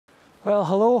Well,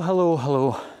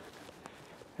 hello.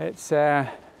 It's time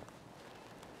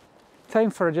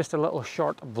for just a little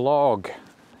short vlog.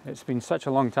 It's been such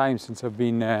a long time since I've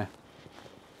been,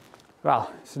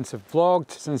 since I've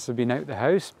vlogged, since I've been out the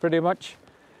house pretty much.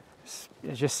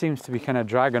 It just seems to be kind of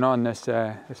dragging on this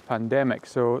pandemic.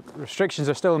 So restrictions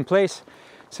are still in place,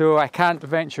 so I can't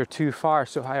venture too far.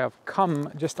 So I have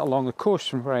come just along the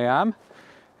coast from where I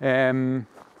am.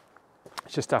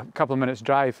 It's just a couple of minutes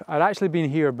drive. I'd actually been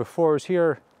here before. I was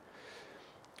here,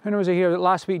 when was I here?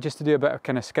 Last week, just to do a bit of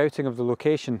kind of scouting of the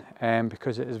location,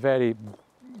 because it is very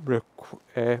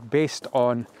based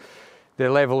on the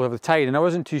level of the tide, and I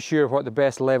wasn't too sure what the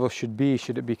best level should be.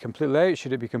 Should it be completely out?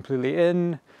 Should it be completely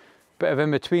in? Bit of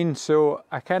in between. So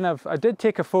I did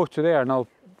take a photo there, and I'll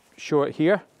show it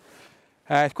here.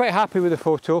 Quite happy with the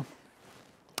photo,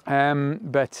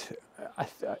 but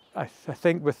I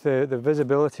think with the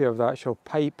visibility of the actual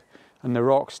pipe and the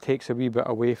rocks takes a wee bit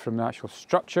away from the actual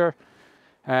structure.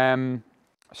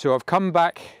 So I've come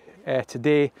back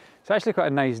today. It's actually quite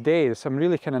a nice day. There's some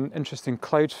really kind of interesting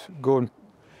clouds going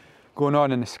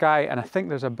on in the sky, and I think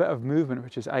there's a bit of movement,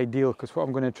 which is ideal, because what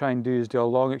I'm going to try and do is do a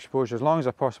long exposure as long as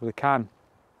I possibly can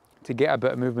to get a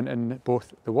bit of movement in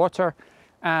both the water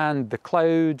and the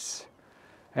clouds,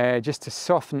 just to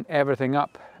soften everything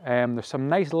up. There's some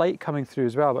nice light coming through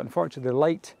as well, but unfortunately the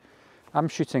light, I'm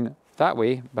shooting that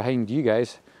way behind you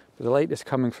guys, but the light is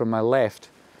coming from my left.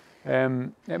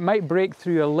 It might break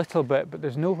through a little bit, but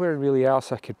there's nowhere really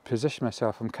else I could position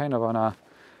myself. I'm kind of on a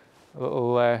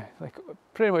little, like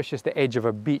pretty much just the edge of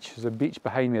a beach. There's a beach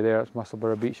behind me there, it's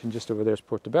Musselburgh Beach, and just over there is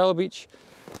Portobello Beach.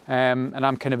 And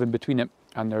I'm kind of in between it,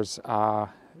 and there's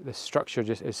this structure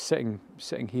just is sitting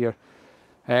here.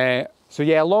 So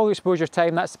yeah, long exposure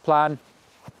time, that's the plan.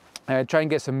 Try and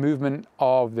get some movement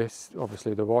of this,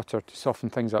 obviously the water, to soften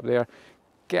things up there.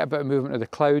 Get a bit of movement of the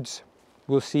clouds,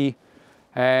 we'll see.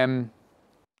 And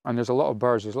there's a lot of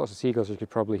birds, there's lots of seagulls you could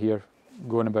probably hear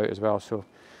going about as well. So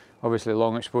obviously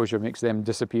long exposure makes them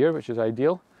disappear, which is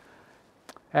ideal.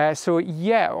 So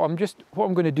yeah, what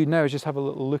I'm going to do now is just have a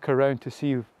little look around to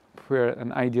see where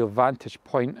an ideal vantage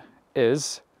point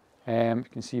is. You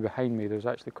can see behind me there's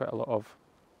actually quite a lot of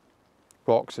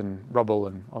rocks and rubble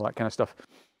and all that kind of stuff.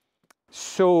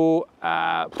 So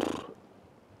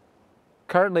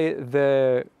currently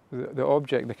the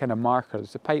object, the kind of marker,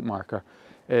 the pipe marker,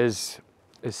 is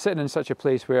sitting in such a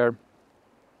place where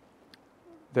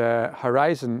the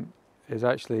horizon is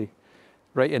actually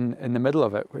right in the middle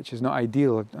of it, which is not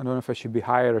ideal. I don't know if I should be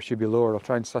higher or should be lower. I'll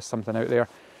try and suss something out there.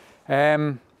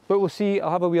 But we'll see.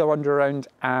 I'll have a wee wander around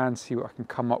and see what I can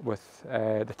come up with.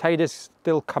 The tide is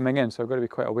still coming in, so I've got to be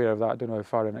quite aware of that. I don't know how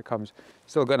far in it comes.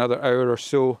 Still got another hour or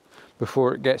so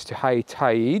before it gets to high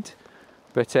tide.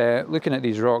 But looking at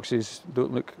these rocks, these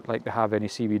don't look like they have any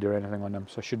seaweed or anything on them,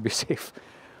 so I should be safe.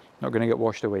 Not going to get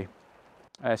washed away.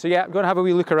 So yeah, I'm going to have a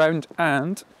wee look around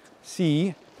and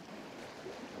see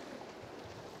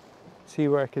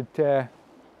where I could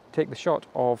take the shot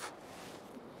of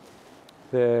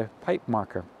the pipe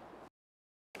marker.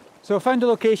 So I found a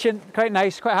location, quite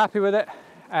nice, quite happy with it.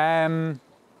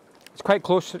 It's quite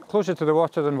closer to the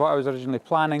water than what I was originally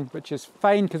planning, which is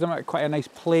fine because I'm at quite a nice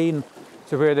plane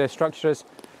to where the structure is.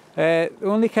 The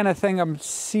only kind of thing I'm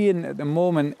seeing at the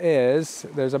moment is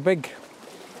there's a big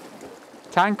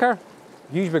tanker,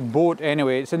 huge big boat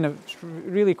anyway. It's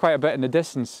really quite a bit in the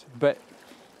distance, but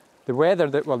the weather,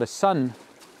 the sun,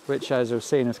 which as I was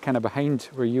saying is kind of behind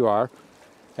where you are,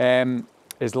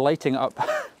 is lighting up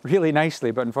really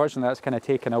nicely, but unfortunately that's kind of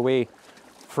taken away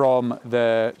from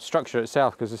the structure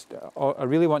itself, because I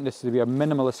really want this to be a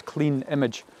minimalist, clean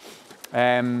image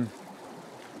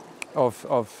of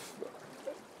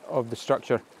the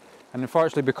structure. And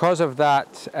unfortunately, because of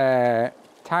that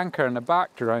tanker in the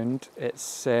background,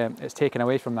 it's taken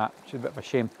away from that, which is a bit of a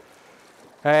shame.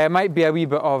 It might be a wee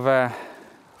bit of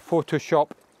Photoshop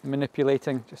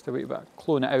manipulating, just a wee bit,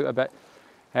 clone it out a bit.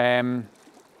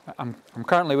 I'm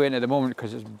currently waiting at the moment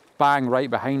because it's bang right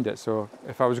behind it, so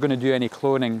if I was going to do any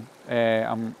cloning,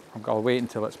 I'll wait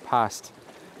until it's past.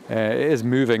 It is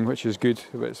moving, which is good,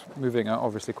 but it's moving at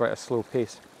obviously quite a slow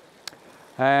pace.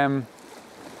 So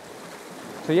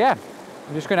yeah,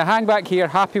 I'm just going to hang back here,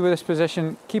 happy with this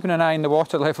position, keeping an eye on the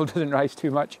water level doesn't rise too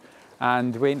much,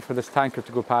 and waiting for this tanker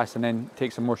to go past and then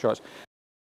take some more shots.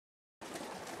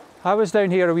 I was down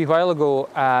here a wee while ago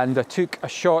and I took a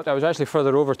shot. I was actually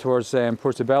further over towards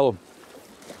Portobello,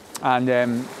 and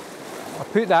I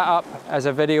put that up as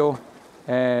a video,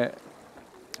 and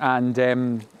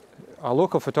a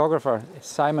local photographer,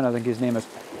 Simon I think his name is,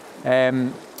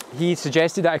 he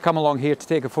suggested that I come along here to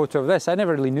take a photo of this. I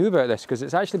never really knew about this because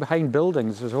it's actually behind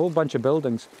buildings. There's a whole bunch of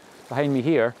buildings behind me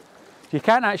here, You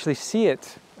can't actually see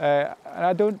it. And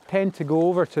I don't tend to go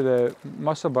over to the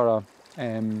Musselburgh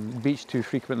beach too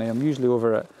frequently. I'm usually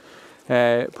over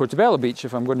at Portobello Beach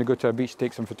if I'm going to go to a beach,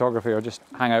 take some photography or just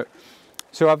hang out.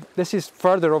 So this is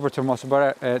further over to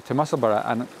Musselburgh,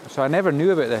 and so I never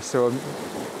knew about this. So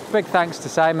big thanks to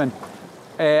Simon.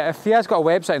 If he has got a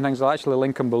website and things, I'll actually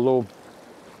link him below.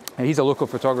 He's a local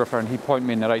photographer and he pointed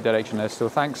me in the right direction of this. So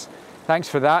thanks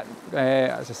for that.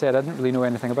 As I said, I didn't really know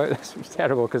anything about this, which is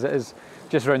terrible because it is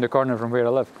just around the corner from where I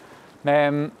live.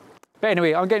 But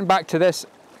anyway, I'm getting back to this.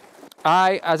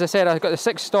 As I said, I've got the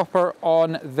 6 stopper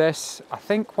on this. I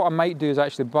think what I might do is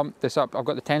actually bump this up. I've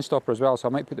got the 10 stopper as well, so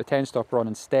I might put the 10 stopper on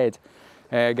instead.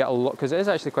 Get a lot, because it is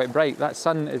actually quite bright. That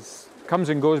sun comes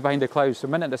and goes behind the clouds, so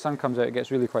the minute the sun comes out, it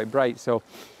gets really quite bright. So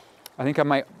I think I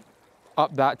might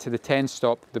up that to the 10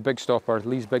 stop, the big stopper,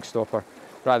 Lee's big stopper,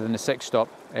 rather than the 6 stop.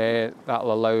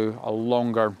 That'll allow a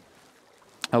longer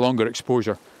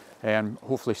exposure and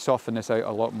hopefully soften this out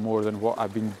a lot more than what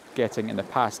I've been getting in the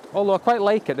past. Although I quite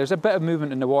like it. There's a bit of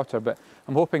movement in the water, but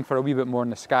I'm hoping for a wee bit more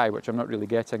in the sky, which I'm not really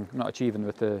getting, not achieving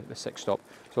with the 6 stop.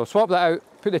 So I'll swap that out,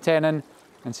 put the 10 in,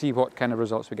 and see what kind of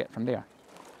results we get from there.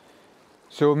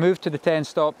 So we'll move to the 10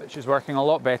 stop, which is working a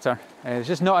lot better. There's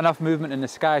just not enough movement in the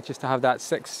sky just to have that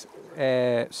 6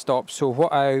 stop. So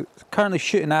what I'm currently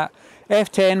shooting at,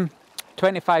 F10,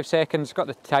 25 seconds, got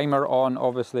the timer on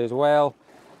obviously as well.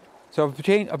 So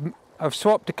I've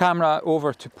swapped the camera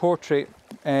over to portrait,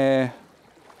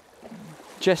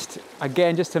 just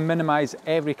to minimize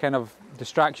every kind of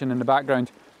distraction in the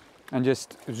background, and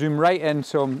just zoom right in.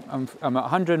 So I'm at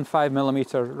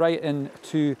 105mm right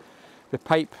into the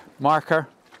pipe marker.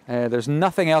 There's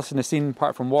nothing else in the scene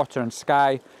apart from water and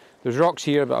sky. There's rocks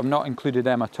here, but I've not included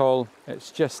them at all.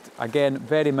 It's just, again,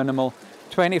 very minimal.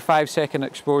 25-second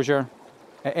exposure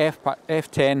at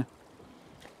F10.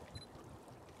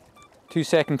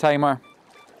 2-second timer.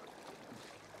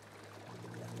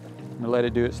 And let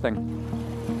it do its thing.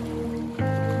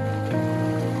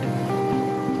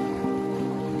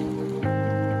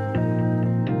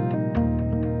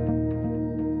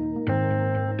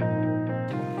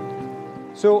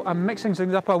 So I'm mixing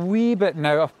things up a wee bit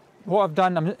now. What I've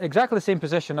done, I'm exactly the same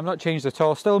position. I've not changed at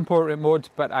all. Still in portrait mode,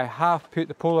 but I have put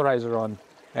the polarizer on.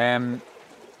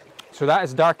 So that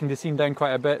has darkened the scene down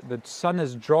quite a bit. The sun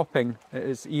is dropping. It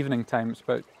is evening time. It's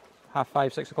about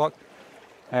 5:30, 6 o'clock.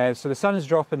 So the sun is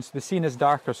dropping, so the scene is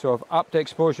darker. So I've upped the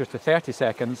exposure to 30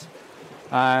 seconds,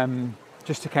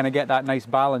 just to kind of get that nice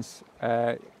balance.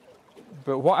 But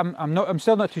what I'm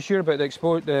still not too sure about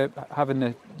having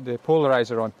the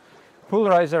polarizer on.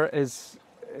 Polarizer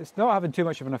it's not having too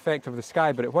much of an effect over the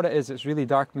sky, but what it is, it's really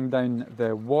darkening down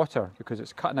the water because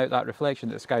it's cutting out that reflection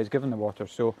that the sky is giving the water.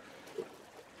 So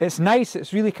it's nice,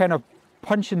 it's really kind of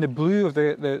punching the blue of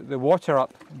the water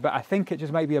up, but I think it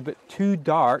just might be a bit too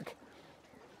dark,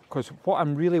 because what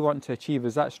I'm really wanting to achieve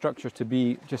is that structure to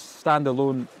be just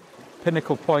standalone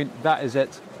pinnacle point, that is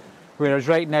it. Whereas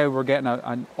right now we're getting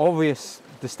an obvious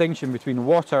distinction between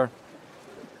water,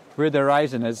 where the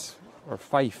horizon is, or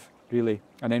Fife really,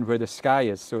 and then where the sky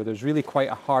is. So there's really quite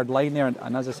a hard line there,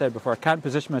 and as I said before, I can't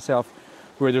position myself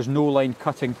where there's no line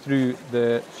cutting through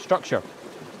the structure.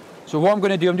 So what I'm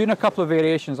going to do, I'm doing a couple of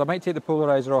variations. I might take the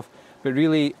polarizer off, but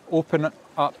really open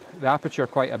up the aperture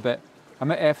quite a bit. I'm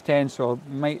at F10, so I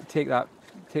might take that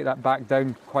back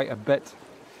down quite a bit.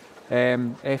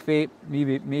 F8,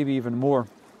 maybe even more,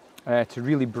 to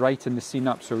really brighten the scene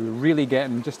up. So we're really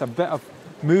getting just a bit of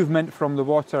movement from the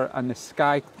water and the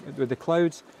sky with the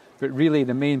clouds, but really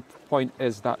the main point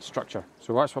is that structure.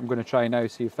 So that's what I'm going to try now,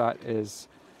 see if that is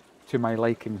to my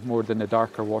liking more than the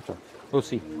darker water. We'll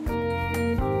see.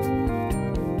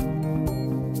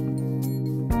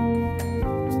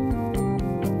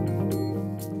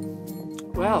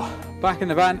 Well, back in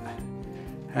the van.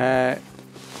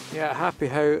 Yeah, happy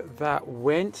how that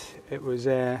went. It was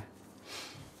getting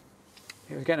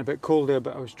a bit cold there,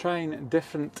 but I was trying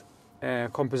different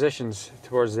compositions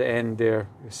towards the end there.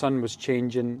 The sun was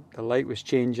changing, the light was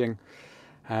changing.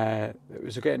 It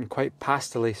was getting quite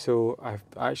pastely, so I've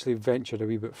actually ventured a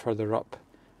wee bit further up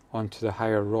onto the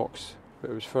higher rocks,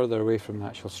 but it was further away from the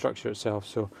actual structure itself,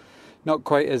 so not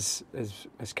quite as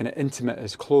kind of intimate,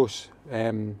 as close,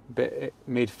 but it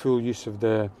made full use of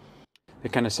the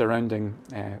kind of surrounding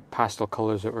pastel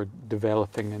colours that were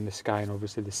developing in the sky, and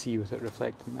obviously the sea with it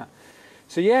reflecting that.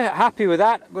 So yeah, happy with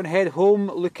that. I'm going to head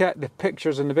home, look at the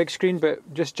pictures on the big screen,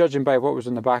 but just judging by what was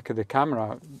on the back of the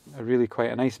camera, really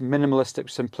quite a nice minimalistic,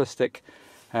 simplistic,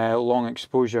 long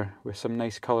exposure with some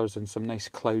nice colours and some nice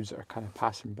clouds that are kind of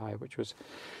passing by, which was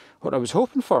what I was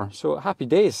hoping for. So happy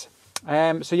days.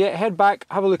 So yeah, head back,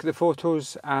 have a look at the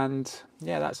photos, and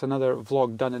yeah, that's another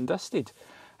vlog done and dusted.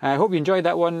 I hope you enjoyed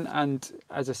that one, and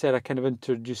as I said, I kind of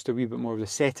introduced a wee bit more of the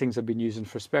settings I've been using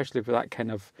for, especially for that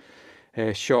kind of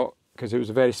shot, because it was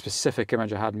a very specific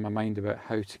image I had in my mind about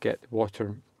how to get the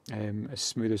water as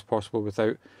smooth as possible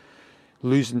without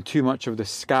losing too much of the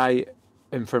sky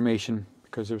information,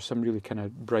 because there were some really kind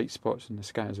of bright spots in the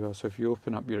sky as well. So if you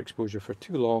open up your exposure for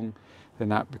too long, then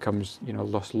that becomes, you know,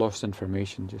 lost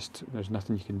information. Just there's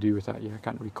nothing you can do with that. Yeah, I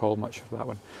can't recall much of that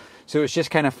one. So it's just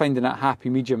kind of finding that happy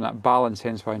medium, that balance.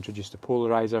 Hence why I introduced the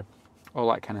polarizer, all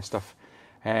that kind of stuff.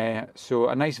 So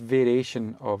a nice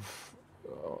variation of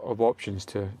options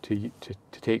to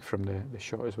take from the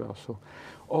shot as well. So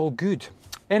all good.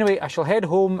 Anyway, I shall head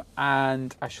home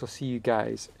and I shall see you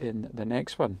guys in the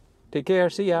next one. Take care.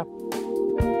 See ya.